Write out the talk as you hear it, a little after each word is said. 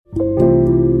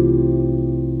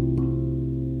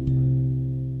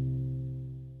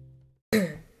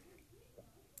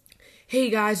Hey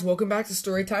guys, welcome back to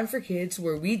Storytime for Kids,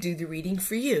 where we do the reading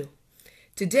for you.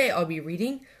 Today I'll be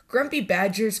reading Grumpy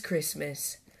Badger's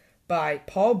Christmas by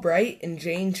Paul Bright and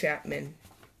Jane Chapman.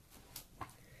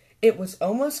 It was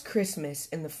almost Christmas,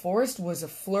 and the forest was a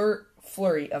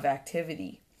flurry of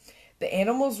activity. The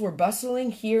animals were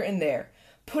bustling here and there,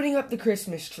 putting up the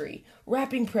Christmas tree,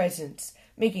 wrapping presents,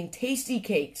 making tasty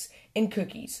cakes and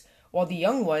cookies, while the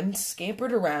young ones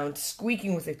scampered around,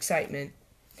 squeaking with excitement.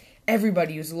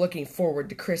 Everybody was looking forward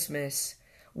to Christmas.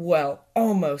 Well,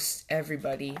 almost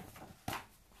everybody.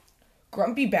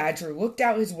 Grumpy Badger looked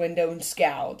out his window and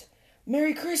scowled.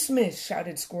 "Merry Christmas!"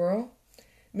 shouted Squirrel.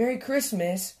 "Merry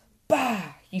Christmas!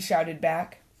 Bah!" he shouted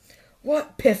back.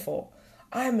 "What piffle!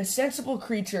 I am a sensible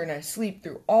creature and I sleep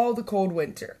through all the cold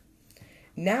winter.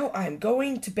 Now I am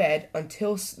going to bed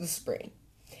until the spring.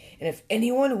 And if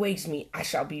anyone wakes me, I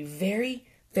shall be very,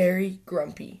 very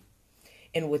grumpy."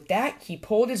 And with that, he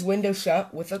pulled his window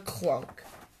shut with a clunk.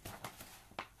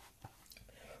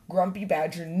 Grumpy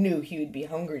Badger knew he would be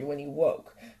hungry when he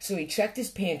woke, so he checked his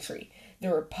pantry.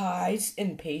 There were pies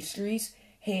and pastries,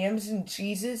 hams and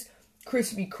cheeses,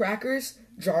 crispy crackers,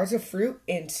 jars of fruit,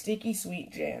 and sticky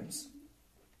sweet jams.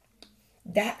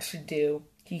 "That should do,"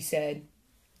 he said.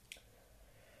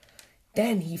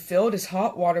 Then he filled his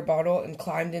hot water bottle and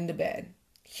climbed into bed.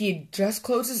 He had just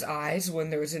closed his eyes when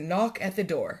there was a knock at the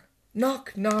door.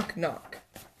 Knock, knock, knock.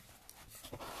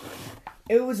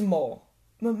 It was Mole.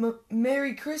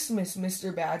 "Merry Christmas,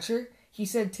 Mr. Badger," he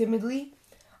said timidly.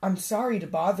 "I'm sorry to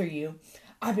bother you.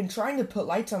 I've been trying to put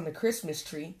lights on the Christmas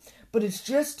tree, but it's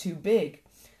just too big.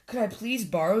 Could I please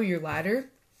borrow your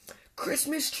ladder?"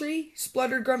 "Christmas tree?"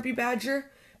 spluttered Grumpy Badger.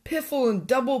 "Piffle and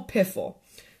double piffle.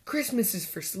 Christmas is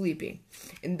for sleeping,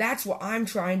 and that's what I'm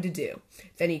trying to do."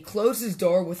 Then he closed his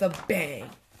door with a bang.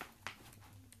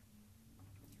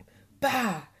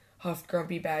 "Bah!" huffed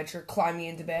Grumpy Badger, climbing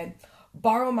into bed.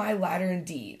 "Borrow my ladder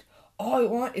indeed. All I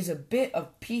want is a bit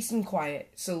of peace and quiet,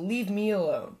 so leave me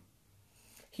alone."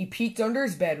 He peeked under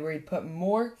his bed where he'd put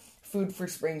more food for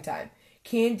springtime,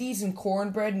 candies and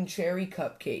cornbread and cherry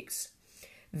cupcakes.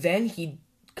 Then he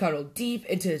cuddled deep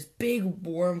into his big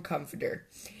warm comforter.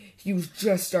 He was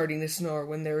just starting to snore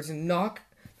when there was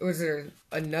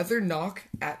another knock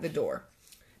at the door.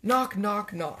 Knock,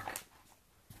 knock, knock.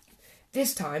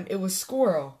 This time it was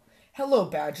Squirrel. "Hello,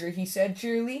 Badger," he said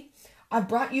cheerily. "I've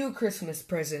brought you a Christmas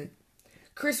present."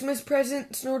 "Christmas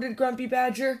present?" snorted Grumpy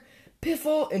Badger.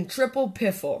 "Piffle and triple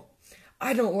piffle.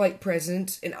 I don't like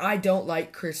presents, and I don't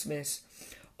like Christmas.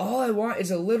 All I want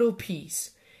is a little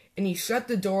peace." And he shut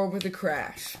the door with a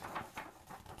crash.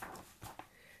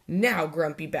 Now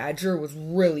Grumpy Badger was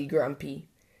really grumpy.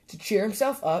 To cheer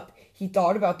himself up, he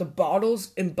thought about the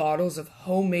bottles and bottles of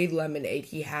homemade lemonade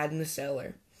he had in the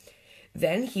cellar.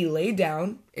 Then he lay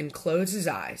down and closed his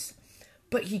eyes.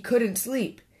 But he couldn't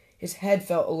sleep. His head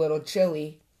felt a little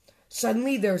chilly.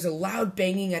 Suddenly there was a loud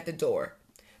banging at the door.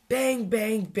 Bang,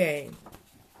 bang, bang.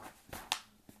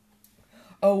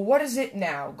 "Oh, what is it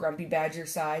now?" Grumpy Badger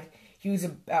sighed. He was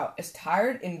about as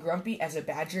tired and grumpy as a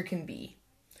badger can be.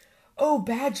 "Oh,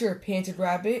 Badger," panted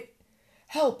Rabbit.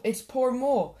 "Help, it's poor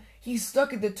Mole. He's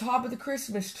stuck at the top of the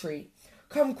Christmas tree.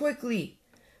 Come quickly."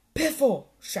 "Piffle!"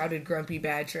 shouted Grumpy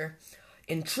Badger.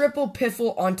 "And triple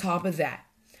piffle on top of that.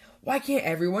 Why can't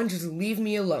everyone just leave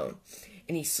me alone?"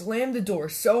 And he slammed the door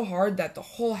so hard that the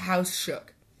whole house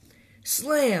shook.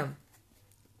 Slam!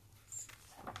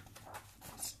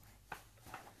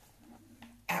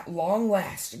 At long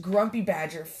last, Grumpy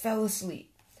Badger fell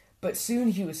asleep, but soon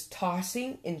he was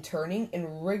tossing and turning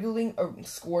and wriggling and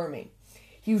squirming.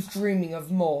 He was dreaming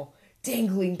of Mole,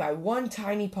 dangling by one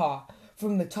tiny paw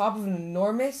from the top of an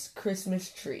enormous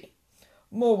Christmas tree.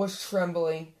 Mole was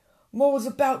trembling. Mole was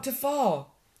about to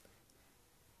fall.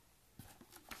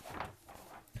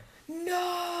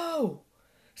 "No!"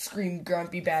 screamed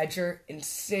Grumpy Badger, and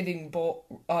sitting bolt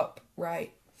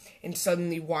upright and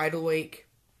suddenly wide awake.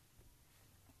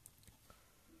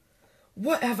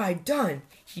 "What have I done?"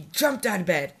 He jumped out of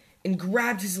bed and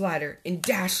grabbed his ladder and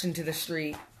dashed into the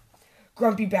street.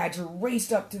 Grumpy Badger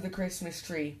raced up to the Christmas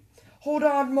tree. "Hold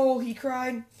on, Mole," he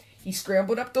cried. He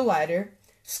scrambled up the ladder,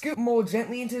 scooped Mole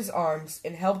gently into his arms,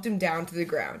 and helped him down to the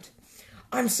ground.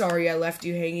 "I'm sorry I left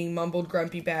you hanging," mumbled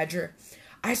Grumpy Badger.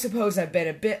 "I suppose I've been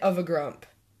a bit of a grump."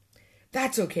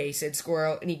 "That's okay," said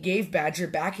Squirrel, and he gave Badger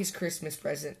back his Christmas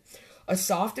present, a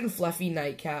soft and fluffy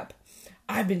nightcap.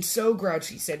 "I've been so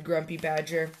grouchy," said Grumpy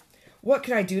Badger. "What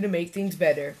can I do to make things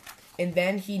better?" And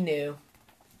then he knew.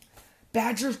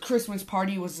 Badger's Christmas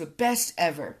party was the best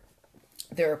ever.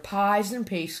 There were pies and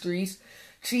pastries,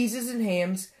 cheeses and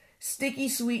hams, sticky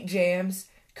sweet jams,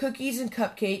 cookies and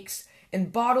cupcakes,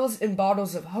 and bottles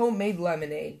of homemade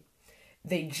lemonade.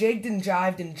 They jigged and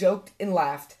jived and joked and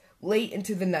laughed late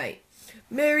into the night.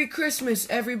 "Merry Christmas,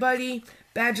 everybody,"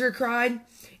 Badger cried.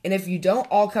 "And if you don't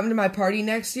all come to my party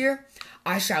next year,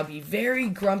 I shall be very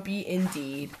grumpy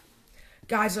indeed."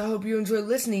 Guys, I hope you enjoyed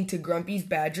listening to Grumpy's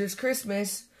Badger's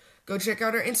Christmas. Go check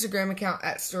out our Instagram account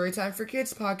at Storytime for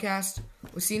Kids Podcast.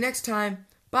 We'll see you next time.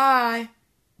 Bye.